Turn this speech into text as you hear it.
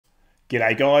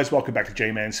G'day guys, welcome back to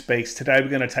G-Man Speaks. Today we're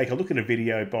going to take a look at a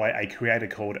video by a creator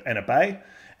called Anna Bay.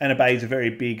 Anna Bay is a very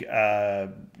big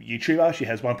YouTuber. She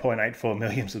has 1.84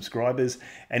 million subscribers.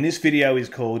 And this video is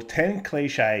called 10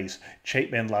 Cliches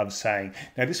Cheap Men Love Saying.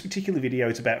 Now this particular video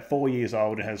is about 4 years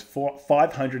old and has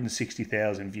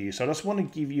 560,000 views. So I just want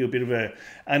to give you a bit of an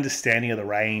understanding of the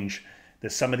range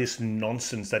that some of this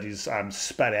nonsense that is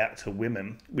spat out to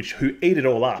women, who eat it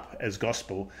all up as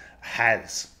gospel,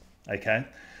 has. Okay?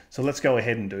 So let's go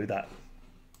ahead and do that.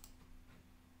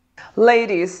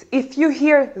 Ladies, if you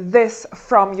hear this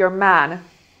from your man,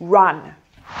 run.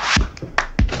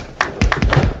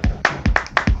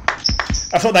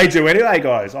 That's what they do anyway,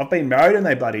 guys. I've been married and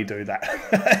they bloody do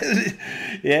that.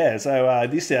 Yeah, so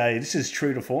this is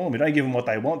true to form. We don't give them what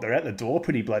they want. They're out the door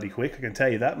pretty bloody quick, I can tell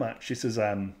you that much. This is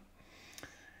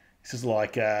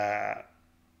like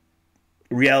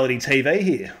reality TV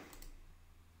here.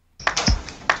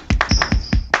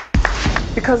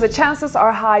 Because the chances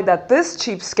are high that this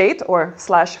cheapskate or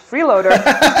slash freeloader is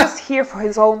just here for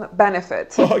his own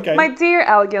benefit. Okay. My dear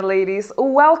elegant ladies,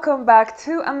 welcome back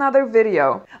to another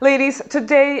video. Ladies,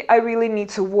 today I really need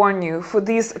to warn you for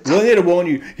these... Really need to warn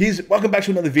you. Welcome back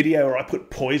to another video where I put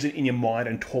poison in your mind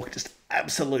and talk just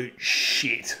absolute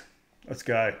shit. Let's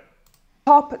go.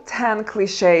 Top 10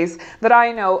 cliches that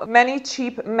I know many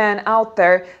cheap men out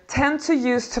there tend to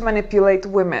use to manipulate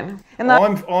women. And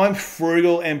I'm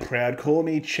frugal and proud. Call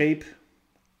me cheap.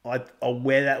 I'll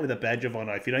wear that with a badge of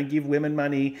honor. If you don't give women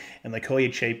money and they call you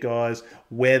cheap, guys,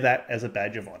 wear that as a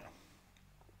badge of honor.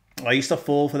 I used to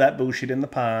fall for that bullshit in the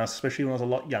past, especially when I was a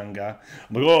lot younger.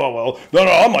 I'm like, oh, well,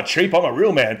 no, I'm not cheap. I'm a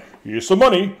real man. Here's some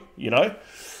money, you know.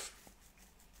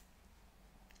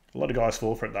 A lot of guys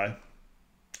fall for it, though.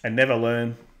 And never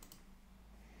learn.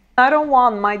 I don't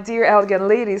want my dear elegant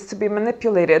ladies to be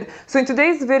manipulated. So in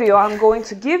today's video, I'm going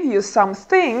to give you some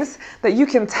things that you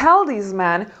can tell these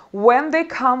men when they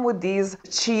come with these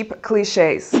cheap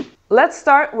cliches. Let's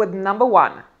start with number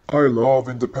 1. I love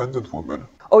independent women.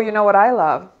 Oh, you know what I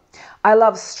love? I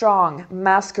love strong,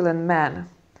 masculine men.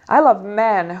 I love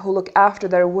men who look after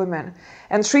their women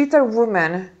and treat their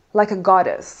woman like a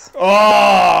goddess.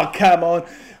 Oh, come on.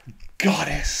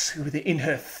 Goddess in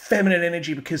her feminine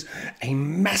energy, because a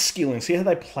masculine, see how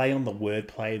they play on the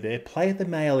wordplay there, play at the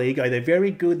male ego. They're very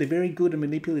good and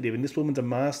manipulative, and this woman's a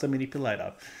master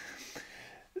manipulator.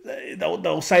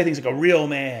 They'll say things like a real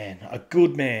man, a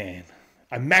good man,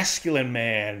 a masculine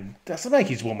man. Doesn't make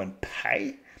his woman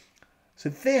pay. So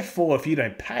therefore, if you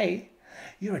don't pay,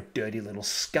 you're a dirty little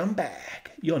scumbag.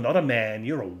 You're not a man,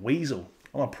 you're a weasel.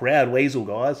 I'm a proud weasel,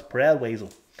 guys, proud weasel.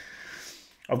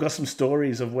 I've got some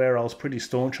stories of where I was pretty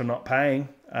staunch on not paying,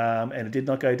 and it did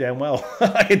not go down well.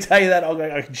 I can tell you that.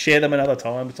 I can share them another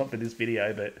time. It's not for this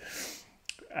video,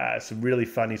 but some really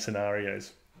funny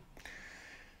scenarios.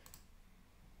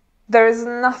 There is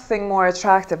nothing more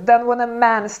attractive than when a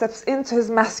man steps into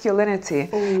his masculinity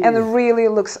and really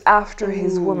looks after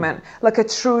his woman like a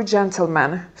true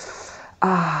gentleman.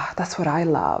 Ah, that's what I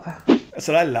love. That's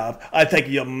what I love. I take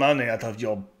your money out of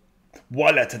your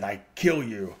wallet and I kill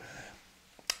you.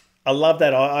 I love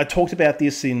that. I talked about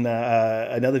this in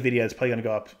another video that's probably going to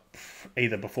go up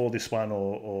either before this one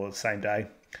or the same day,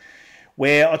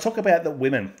 where I talk about the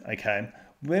women, okay?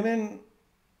 Women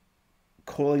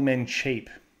calling men cheap.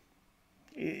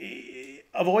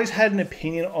 I've always had an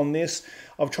opinion on this.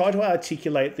 I've tried to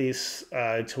articulate this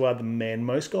to other men.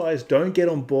 Most guys don't get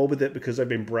on board with it because they've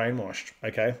been brainwashed,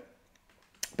 okay?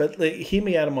 But hear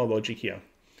me out of my logic here.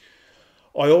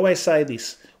 I always say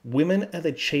this, women are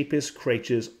the cheapest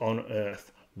creatures on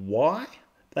earth. Why?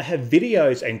 They have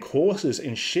videos and courses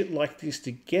and shit like this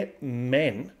to get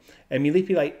men and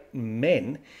manipulate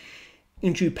men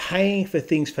into paying for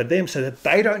things for them so that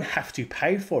they don't have to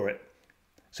pay for it.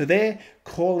 So they're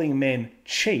calling men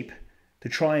cheap to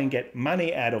try and get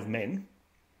money out of men,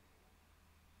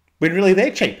 when really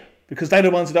they're cheap because they're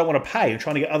the ones who don't want to pay and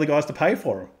trying to get other guys to pay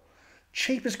for them.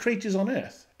 Cheapest creatures on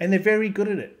earth, and they're very good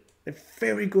at it. They're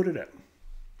very good at it.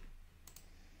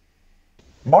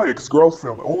 My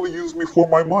ex-girlfriend only used me for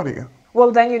my money. Well,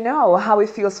 then you know how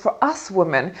it feels for us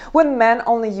women when men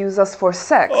only use us for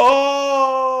sex.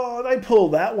 Oh, they pull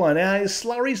that one out.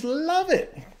 Slurries love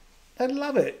it. They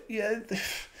love it. Yeah,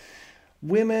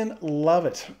 women love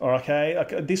it. Okay,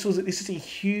 this is a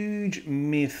huge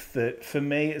myth that for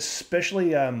me,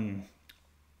 especially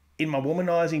in my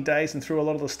womanizing days and through a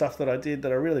lot of the stuff that I did,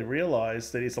 that I really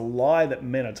realized that it's a lie that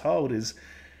men are told. It's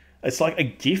like a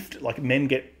gift. Like men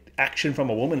get action from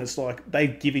a woman. It's like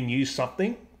they've given you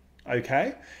something.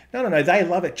 Okay. No, they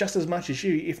love it just as much as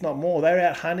you, if not more. They're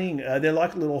out hunting. They're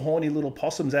like little horny little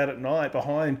possums out at night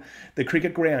behind the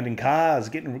cricket ground in cars,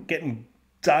 getting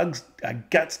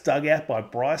guts dug out by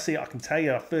Brycey. I can tell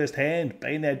you firsthand,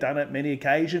 been there, done it many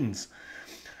occasions.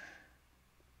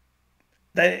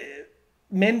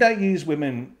 Men don't use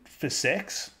women for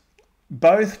sex.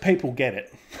 Both people get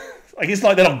it. Like, it's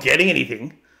like they're not getting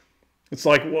anything. It's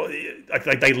like, well,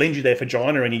 like they lend you their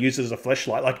vagina and you use it as a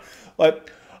fleshlight. Like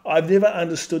I've never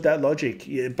understood that logic.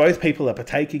 Yeah, both people are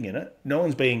partaking in it. No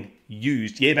one's being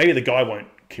used. Yeah, maybe the guy won't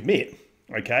commit.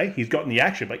 Okay, he's gotten the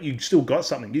action, but you still got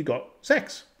something. You got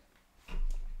sex.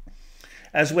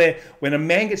 As when a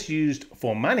man gets used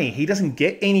for money, he doesn't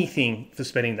get anything for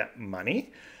spending that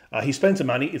money. He spends the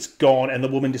money, it's gone, and the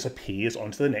woman disappears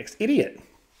onto the next idiot.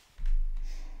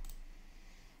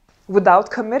 Without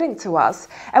committing to us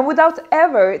and without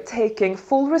ever taking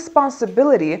full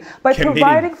responsibility by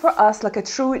providing for us like a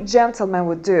true gentleman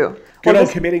would do. Good on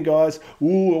committing, guys.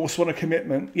 Ooh, I just want a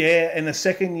commitment. Yeah, and the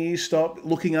second you stop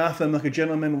looking after them like a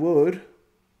gentleman would,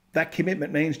 that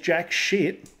commitment means jack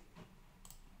shit.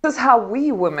 This is how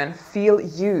we women feel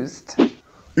used.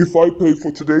 If I pay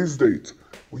for today's date,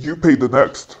 will you pay the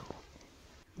next?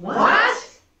 What?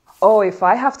 Oh, if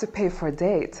I have to pay for a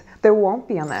date, there won't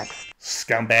be a next.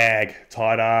 Scumbag,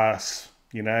 tight ass,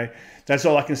 you know. That's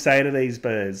all I can say to these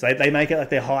birds. They make it like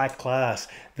they're high class,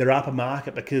 they're upper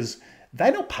market, because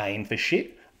they're not paying for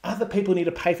shit. Other people need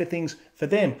to pay for things for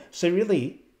them. So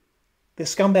really, they're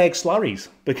scumbag slurries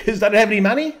because they don't have any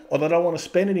money or they don't want to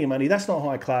spend any money. That's not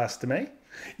high class to me.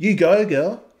 You go,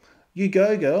 girl. You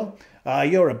go, girl.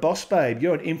 You're a boss babe.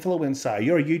 You're an influencer.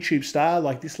 You're a YouTube star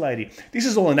like this lady. This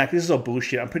is all an act. This is all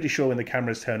bullshit. I'm pretty sure when the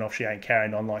cameras turn off, she ain't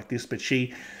carrying on like this. But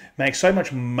she makes so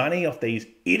much money off these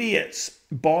idiots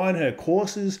buying her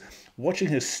courses, watching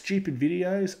her stupid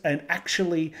videos, and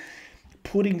actually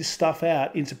putting this stuff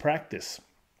out into practice.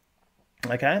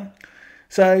 Okay?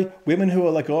 So women who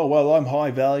are like, oh, well, I'm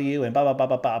high value and blah, blah, blah,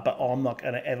 blah, blah, but I'm not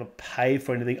going to ever pay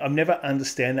for anything. I've never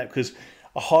understand that because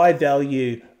a high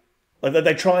value...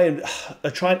 They try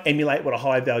and emulate what a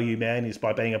high value man is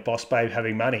by being a boss babe,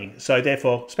 having money. So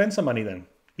therefore, spend some money then,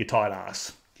 you tight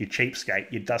ass, you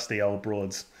cheapskate, you dusty old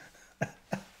broads.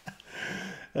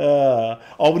 I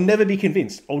will never be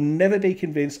convinced. I'll never be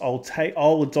convinced. I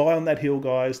will die on that hill,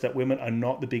 guys, that women are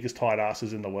not the biggest tight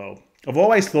asses in the world. I've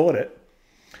always thought it.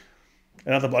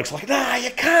 And other blokes are like, nah,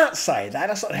 you can't say that.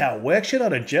 That's not how it works. You're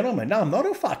not a gentleman. No, I'm not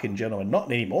a fucking gentleman.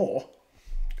 Not anymore.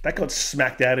 That got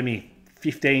smacked out of me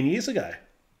 15 years ago.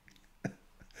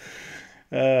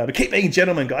 But keep being a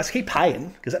gentleman, guys. Keep paying,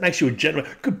 because that makes you a gentleman.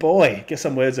 Good boy. Get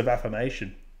some words of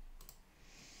affirmation.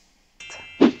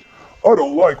 I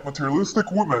don't like materialistic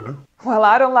women. Well,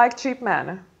 I don't like cheap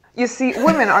men. You see,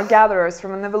 women are gatherers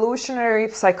from an evolutionary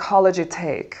psychology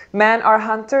take. Men are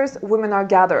hunters, women are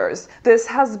gatherers. This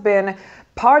has been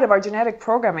part of our genetic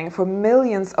programming for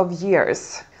millions of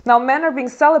years. Now, men are being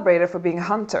celebrated for being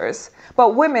hunters,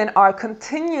 but women are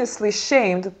continuously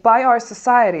shamed by our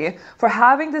society for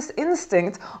having this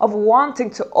instinct of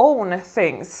wanting to own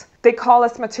things. They call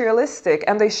us materialistic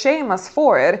and they shame us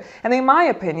for it, and in my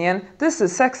opinion, this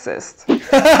is sexist.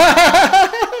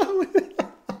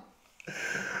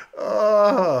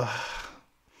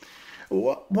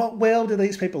 What world do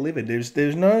these people live in?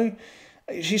 There's no...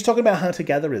 She's talking about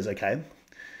hunter-gatherers, okay?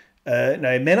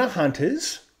 No, men are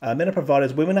hunters. Men are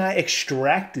providers, women are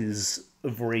extractors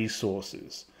of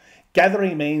resources.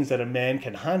 Gathering means that a man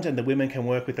can hunt and the women can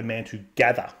work with the man to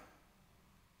gather.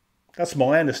 That's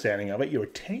my understanding of it. You're a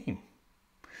team.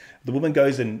 The woman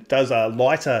goes and does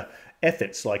lighter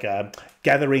efforts like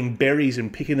gathering berries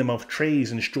and picking them off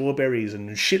trees and strawberries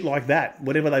and shit like that.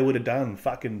 Whatever they would have done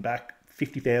fucking back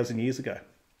 50,000 years ago.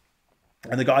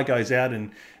 And the guy goes out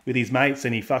and with his mates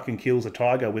and he fucking kills a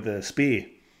tiger with a spear.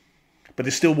 But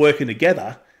they're still working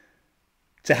together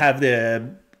to have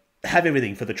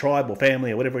everything for the tribe or family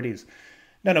or whatever it is.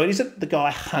 No, it isn't the guy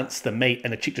hunts the meat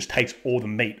and the chick just takes all the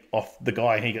meat off the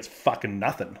guy and he gets fucking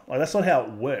nothing. Like, that's not how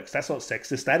it works. That's not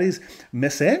sexist. That is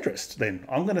misandrist then.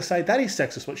 I'm going to say that is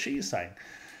sexist, what she is saying.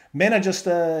 Men are just,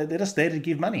 they're just there to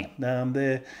give money.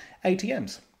 They're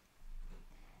ATMs.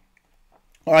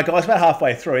 Alright guys, about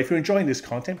halfway through. If you're enjoying this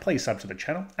content, please sub to the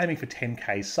channel. Aiming for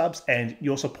 10k subs and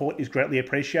your support is greatly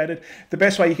appreciated. The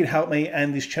best way you can help me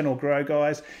and this channel grow,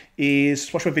 guys,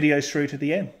 is watch my videos through to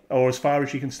the end, or as far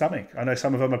as you can stomach. I know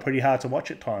some of them are pretty hard to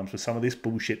watch at times with some of this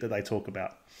bullshit that they talk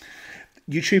about.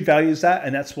 YouTube values that,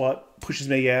 and that's what pushes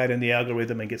me out in the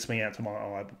algorithm and gets me out to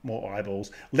more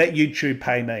eyeballs. Let YouTube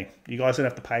pay me. You guys don't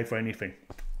have to pay for anything.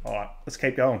 Alright, let's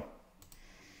keep going.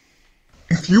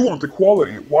 If you want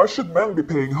equality, why should men be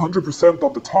paying 100%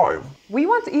 of the time? We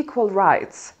want equal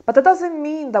rights, but that doesn't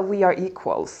mean that we are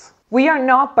equals. We are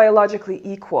not biologically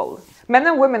equal. Men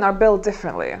and women are built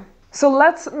differently. So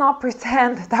let's not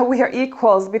pretend that we are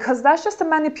equals, because that's just a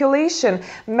manipulation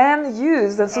men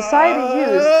use and society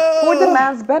use for the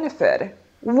man's benefit.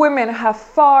 Women have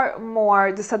far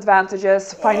more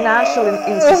disadvantages financially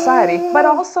in society, but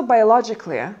also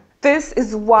biologically. This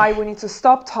is why we need to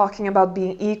stop talking about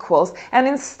being equals and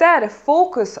instead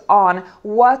focus on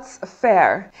what's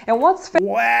fair. And what's fair...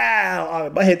 Wow,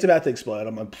 my head's about to explode.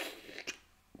 I'm like,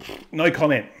 no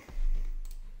comment.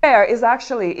 Fair is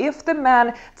actually if the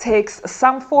man takes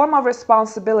some form of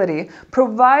responsibility,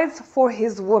 provides for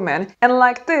his woman, and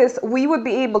like this we would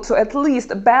be able to at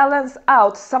least balance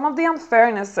out some of the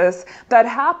unfairnesses that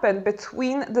happen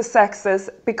between the sexes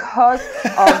because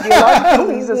of biological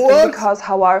reasons and because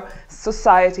how our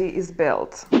society is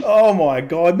built. Oh my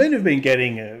God, men have been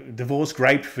getting divorced,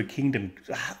 raped for kingdom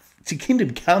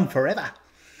come forever.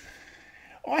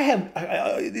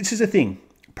 This is the thing,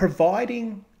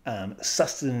 providing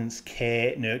sustenance,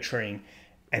 care, nurturing,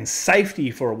 and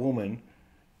safety for a woman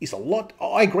is a lot.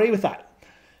 I agree with that.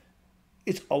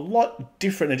 It's a lot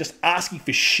different than just asking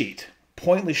for shit,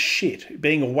 pointless shit,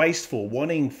 being wasteful,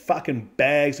 wanting fucking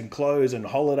bags and clothes and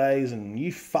holidays and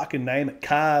you fucking name it,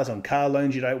 cars on car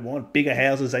loans you don't want, bigger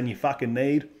houses than you fucking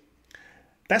need.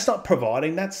 That's not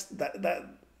providing. That's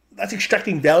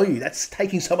extracting value. That's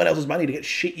taking someone else's money to get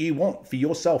shit you want for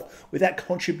yourself without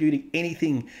contributing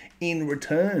anything in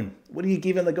return. What are you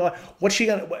giving the guy? What's she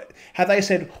going to... Have they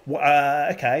said,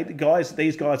 okay,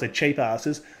 these guys are cheap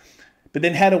asses, but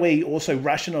then how do we also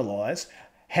rationalise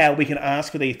how we can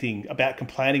ask for these things about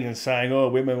complaining and saying, oh,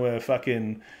 women were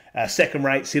fucking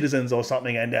second-rate citizens or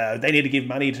something and they need to give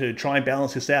money to try and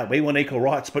balance this out. We want equal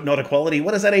rights but not equality.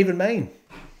 What does that even mean?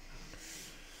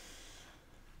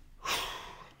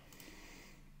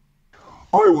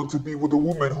 I want to be with a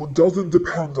woman who doesn't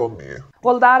depend on me.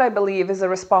 Well, that I believe is a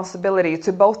responsibility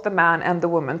to both the man and the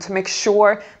woman to make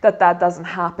sure that that doesn't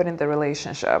happen in the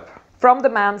relationship. From the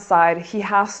man's side, he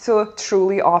has to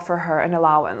truly offer her an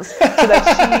allowance so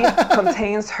that she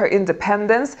contains her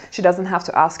independence. She doesn't have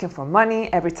to ask him for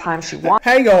money every time she wants.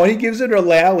 Hang on, he gives her an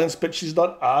allowance, but she's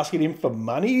not asking him for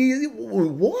money?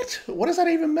 What? What does that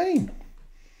even mean?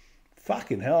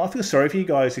 Fucking hell, I feel sorry for you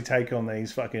guys who take on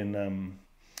these fucking...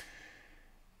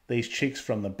 these chicks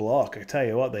from the block. I tell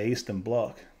you what, the Eastern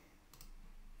Bloc.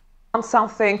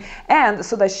 Something, and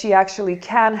so that she actually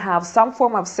can have some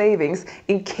form of savings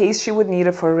in case she would need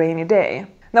it for a rainy day.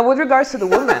 Now, with regards to the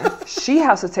woman, she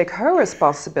has to take her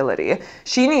responsibility.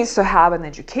 She needs to have an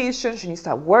education, she needs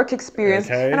to have work experience,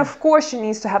 and of course she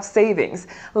needs to have savings.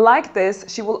 Like this,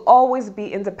 she will always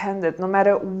be independent no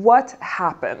matter what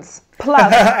happens.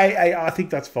 Plus... I think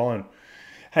that's fine.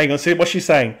 Hang on, see what she's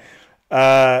saying.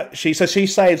 She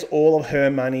saves all of her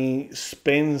money,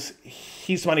 spends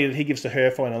his money that he gives to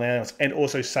her for an allowance, and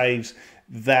also saves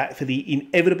that for the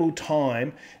inevitable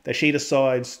time that she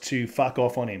decides to fuck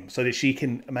off on him so that she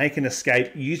can make an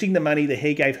escape using the money that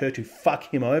he gave her to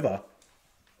fuck him over.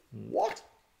 What?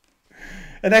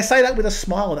 And they say that with a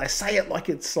smile. They say it like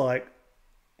it's like,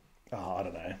 oh, I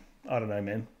don't know. I don't know,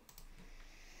 man.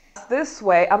 This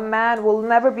way, a man will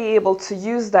never be able to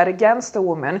use that against a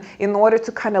woman in order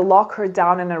to kind of lock her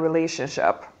down in a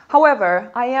relationship.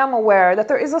 However, I am aware that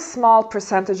there is a small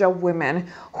percentage of women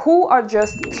who are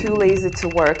just too lazy to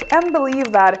work and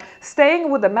believe that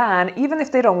staying with a man, even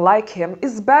if they don't like him,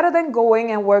 is better than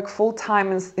going and work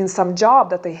full-time in some job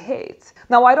that they hate.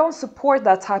 Now, I don't support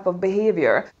that type of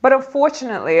behavior, but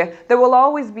unfortunately, there will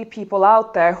always be people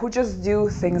out there who just do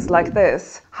things like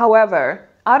this. However,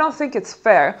 I don't think it's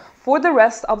fair for the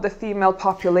rest of the female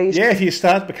population. Yeah, if you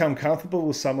start to become comfortable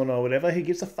with someone or whatever, who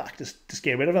gives a fuck? Just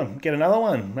get rid of them. Get another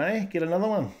one, eh? Get another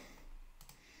one.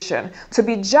 To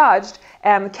be judged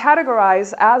and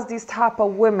categorized as these type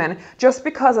of women just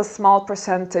because a small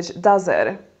percentage does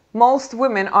it. Most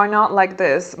women are not like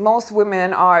this. Most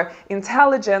women are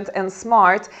intelligent and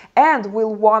smart and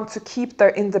will want to keep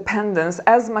their independence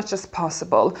as much as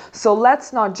possible. So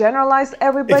let's not generalize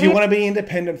everybody. If you want to be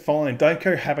independent, fine. Don't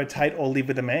cohabitate or live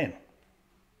with a man.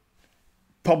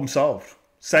 Problem solved.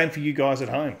 Same for you guys at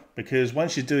home. Because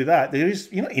once you do that,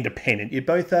 you're not independent. You're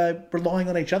both relying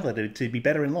on each other to be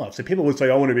better in life. So people would say,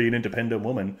 I want to be an independent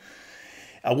woman.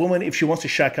 A woman, if she wants to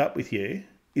shack up with you,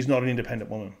 is not an independent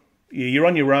woman. You're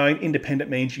on your own. Independent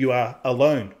means you are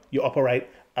alone. You operate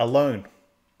alone.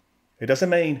 It doesn't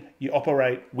mean you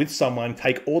operate with someone,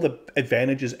 take all the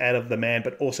advantages out of the man,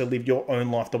 but also live your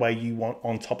own life the way you want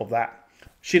on top of that.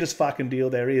 Shittest fucking deal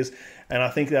there is. And I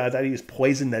think that is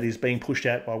poison that is being pushed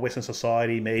out by Western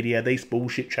society, media, these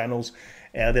bullshit channels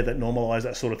out there that normalise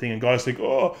that sort of thing. And guys think,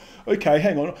 oh, okay,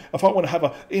 hang on. If I want to have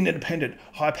an independent,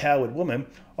 high-powered woman,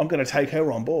 I'm going to take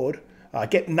her on board.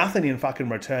 get nothing in fucking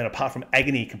return apart from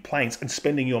agony, complaints, and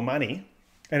spending your money,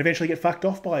 and eventually get fucked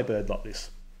off by a bird like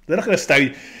this. They're not going to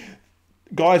stay.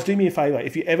 Guys, do me a favour.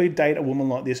 If you ever date a woman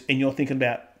like this and you're thinking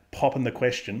about popping the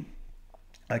question,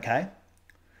 okay?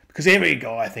 Because every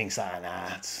guy thinks,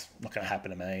 nah, it's not going to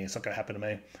happen to me. It's not going to happen to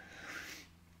me.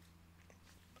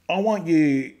 I want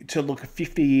you to look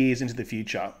 50 years into the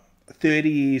future, 30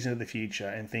 years into the future,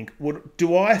 and think,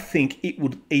 do I think it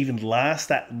would even last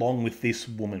that long with this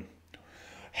woman?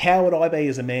 How would I be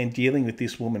as a man dealing with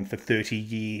this woman for 30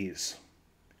 years?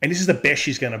 And this is the best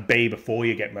she's going to be before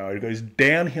you get married. It goes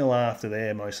downhill after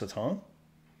there most of the time.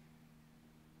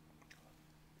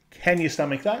 Can you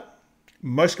stomach that?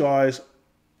 Most guys,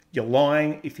 you're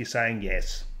lying if you're saying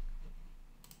yes.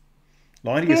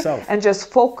 Lying to yourself. And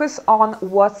just focus on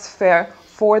what's fair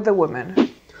for the woman.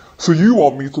 So you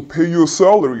want me to pay you a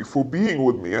salary for being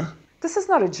with me, eh? This is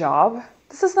not a job.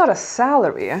 This is not a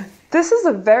salary. This is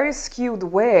a very skewed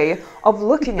way of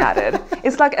looking at it.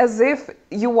 It's like as if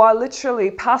you are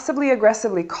literally passively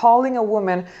aggressively calling a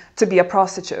woman to be a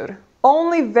prostitute.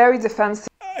 Only very defensive.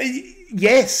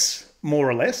 Yes, more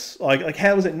or less. Like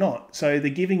how is it not? So they're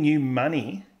giving you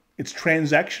money. It's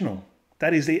transactional.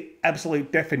 That is the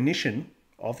absolute definition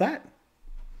of that.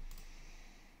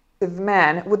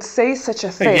 Man would say such a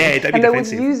thing, and they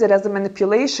would use it as a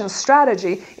manipulation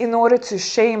strategy in order to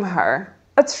shame her.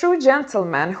 A true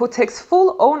gentleman who takes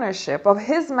full ownership of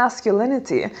his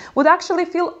masculinity would actually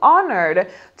feel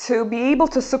honored to be able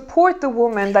to support the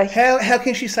woman that How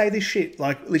can she say this shit?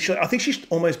 Like, literally, I think she's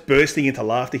almost bursting into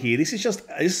laughter here. This is a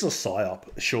psyop,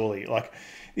 surely. Like,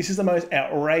 this is the most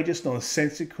outrageous,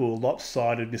 nonsensical,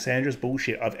 lopsided, misandrous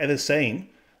bullshit I've ever seen.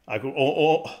 I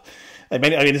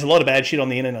mean, there's a lot of bad shit on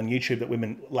the internet on YouTube that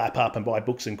women lap up and buy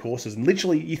books and courses. And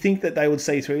literally, you think that they would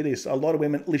see through this. A lot of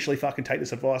women literally fucking take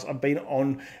this advice. I've been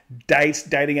on dates,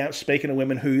 dating apps, speaking to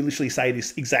women who literally say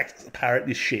this exact parrot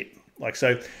this shit. Like,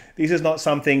 so this is not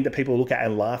something that people look at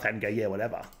and laugh at and go, yeah,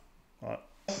 whatever. Right.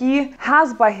 He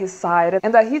has by his side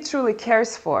and that he truly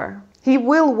cares for. He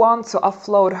will want to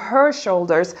offload her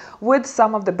shoulders with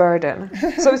some of the burden.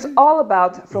 So it's all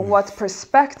about from what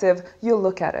perspective you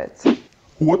look at it.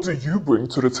 What do you bring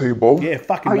to the table? Yeah,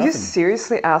 fucking Are nothing. you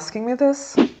seriously asking me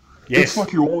this? Yes. It's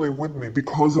like you're only with me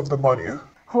because of the money.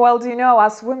 Well, do you know,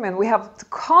 as women, we have to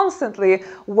constantly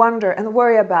wonder and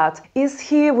worry about, is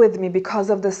he with me because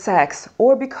of the sex,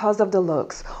 or because of the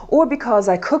looks, or because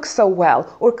I cook so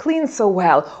well, or clean so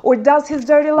well, or does his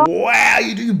dirty laundry? Wow,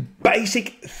 you do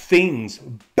basic things.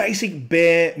 Basic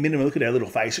bare minimum. Look at her little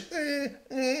face.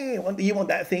 You want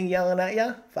that thing yelling at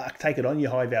you? Fuck, take it on, you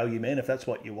high value man, if that's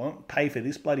what you want. Pay for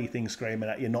this bloody thing screaming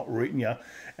at you, not rooting you,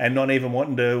 and not even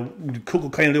wanting to cook or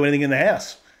clean or do anything in the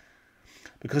house.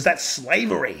 Because that's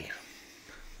slavery.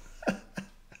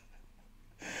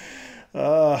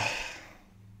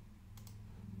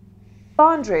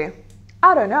 Laundry?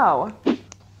 I don't know.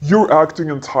 You're acting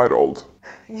entitled.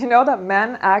 You know that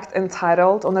men act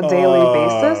entitled on a daily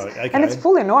basis, okay. and it's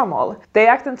fully normal. They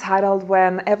act entitled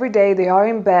when every day they are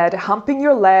in bed, humping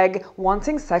your leg,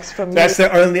 wanting sex from you. That's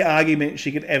the only argument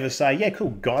she could ever say. Yeah,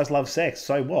 cool, guys love sex,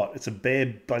 so what? It's a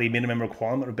bare bloody minimum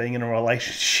requirement of being in a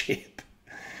relationship.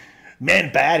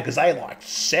 Men bad because they like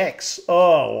sex.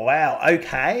 Oh, wow,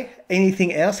 okay.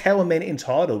 Anything else? How are men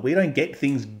entitled? We don't get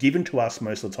things given to us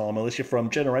most of the time unless you're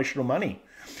from generational money.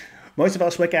 Most of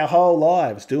us work our whole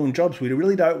lives doing jobs we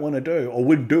really don't want to do, or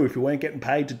would do if we weren't getting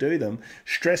paid to do them,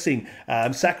 stressing,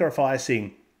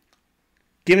 sacrificing,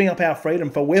 giving up our freedom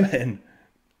for women.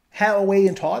 How are we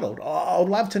entitled? I would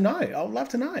love to know. I would love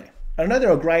to know. I know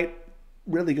there are great,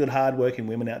 really good, hard-working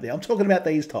women out there. I'm talking about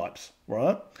these types,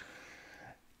 right?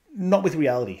 Not with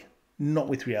reality. Not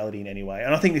with reality in any way.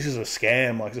 And I think this is a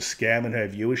scam, like it's a scam in her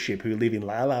viewership who live in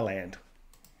La La Land.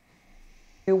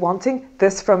 Wanting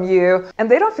this from you, and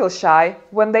they don't feel shy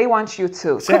when they want you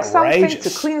to cook something, to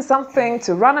clean something,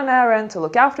 to run an errand, to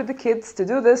look after the kids, to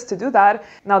do this, to do that.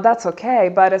 Now that's okay,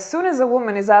 but as soon as a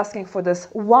woman is asking for this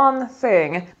one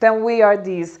thing, then we are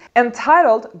these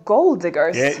entitled gold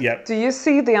diggers. Yeah. Do you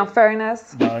see the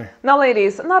unfairness? No. Now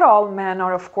ladies, not all men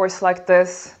are of course like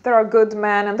this. There are good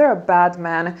men and there are bad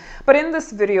men, but in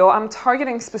this video I'm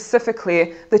targeting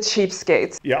specifically the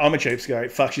cheapskates. Yeah, I'm a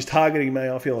cheapskate. Fuck, she's targeting me.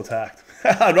 I feel attacked.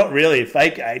 Not really,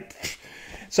 fake eight.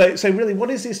 So really,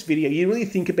 what is this video? You really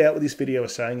think about what this video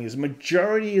is saying is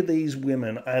majority of these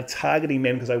women are targeting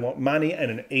men because they want money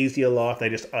and an easier life. They're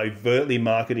just overtly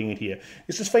marketing it here.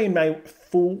 It's just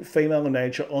full female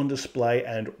nature on display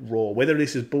and raw. Whether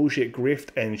this is bullshit grift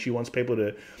and she wants people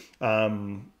to,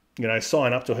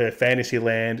 sign up to her fantasy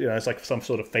land. It's like some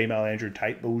sort of female Andrew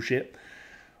Tate bullshit.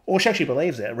 Or she actually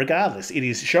believes it. Regardless, it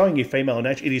is showing you female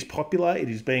nature. It is popular. It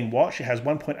is being watched. It has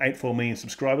 1.84 million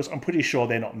subscribers. I'm pretty sure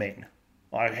they're not men.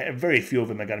 Very few of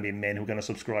them are going to be men who are going to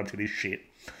subscribe to this shit.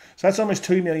 So that's almost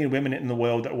 2 million women in the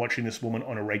world that are watching this woman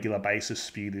on a regular basis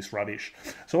spew this rubbish.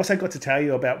 So what's that got to tell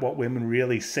you about what women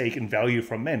really seek and value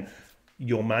from men?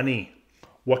 Your money.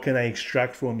 What can they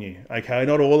extract from you? Okay,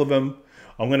 not all of them.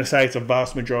 I'm going to say it's a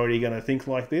vast majority going to think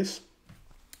like this.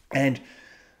 And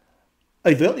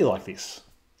overtly like this.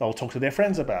 They'll talk to their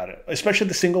friends about it, especially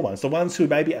the single ones, the ones who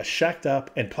maybe are shacked up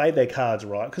and play their cards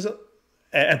right,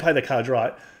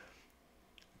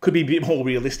 could be a bit more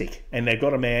realistic, and they've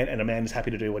got a man, and a man is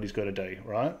happy to do what he's got to do,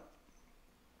 right?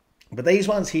 But these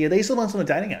ones here, these are the ones on the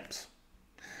dating apps.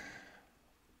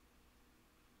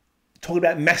 Talking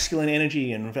about masculine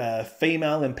energy and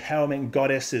female empowerment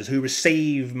goddesses who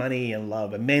receive money and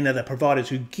love, and men are the providers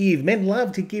who give. Men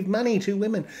love to give money to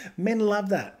women. Men love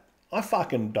that. I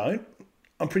fucking don't.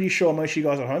 I'm pretty sure most of you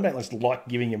guys at home don't just like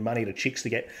giving your money to chicks to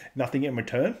get nothing in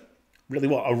return. Really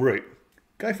what? A root.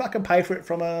 Go fucking pay for it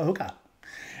from a hooker.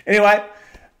 Anyway,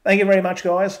 thank you very much,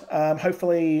 guys.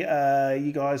 Hopefully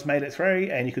you guys made it through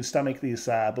and you could stomach this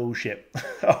bullshit.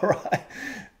 All right.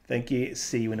 Thank you.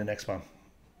 See you in the next one.